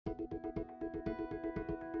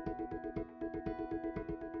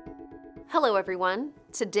Hello everyone.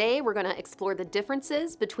 Today we're going to explore the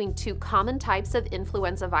differences between two common types of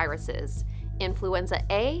influenza viruses, influenza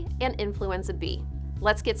A and influenza B.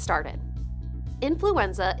 Let's get started.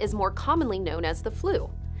 Influenza is more commonly known as the flu.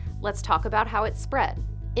 Let's talk about how it's spread.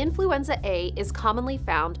 Influenza A is commonly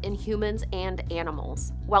found in humans and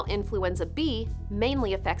animals, while influenza B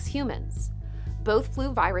mainly affects humans. Both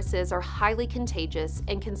flu viruses are highly contagious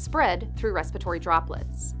and can spread through respiratory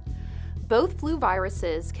droplets. Both flu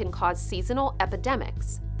viruses can cause seasonal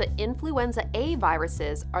epidemics, but influenza A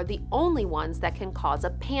viruses are the only ones that can cause a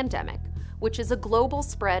pandemic, which is a global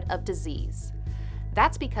spread of disease.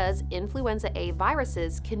 That's because influenza A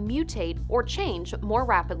viruses can mutate or change more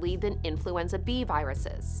rapidly than influenza B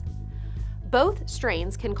viruses. Both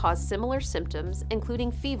strains can cause similar symptoms,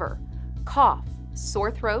 including fever, cough, sore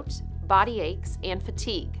throat, body aches, and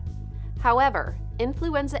fatigue. However,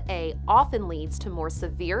 influenza A often leads to more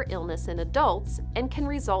severe illness in adults and can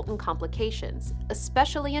result in complications,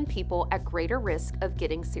 especially in people at greater risk of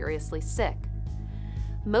getting seriously sick.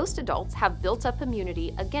 Most adults have built-up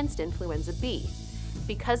immunity against influenza B.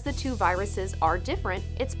 Because the two viruses are different,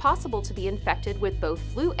 it's possible to be infected with both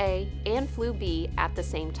flu A and flu B at the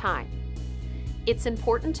same time. It's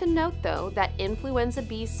important to note, though, that influenza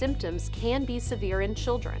B symptoms can be severe in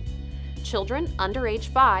children. Children under age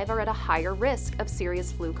 5 are at a higher risk of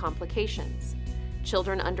serious flu complications.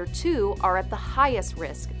 Children under 2 are at the highest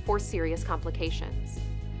risk for serious complications.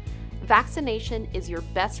 Vaccination is your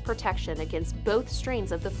best protection against both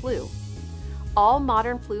strains of the flu. All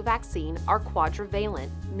modern flu vaccines are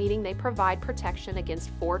quadrivalent, meaning they provide protection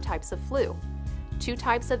against 4 types of flu, 2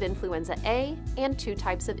 types of influenza A and 2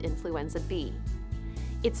 types of influenza B.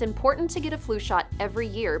 It's important to get a flu shot every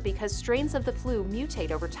year because strains of the flu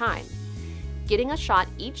mutate over time. Getting a shot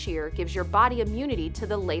each year gives your body immunity to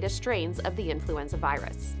the latest strains of the influenza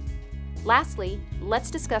virus. Lastly, let's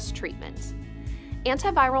discuss treatment.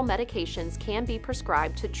 Antiviral medications can be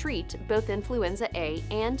prescribed to treat both influenza A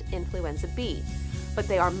and influenza B, but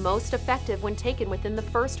they are most effective when taken within the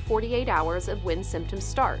first 48 hours of when symptoms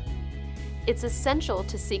start. It's essential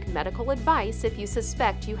to seek medical advice if you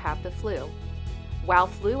suspect you have the flu. While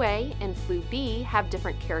flu A and flu B have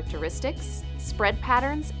different characteristics, spread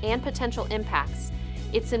patterns, and potential impacts,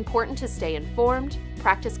 it's important to stay informed,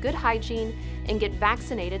 practice good hygiene, and get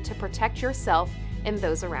vaccinated to protect yourself and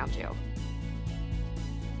those around you.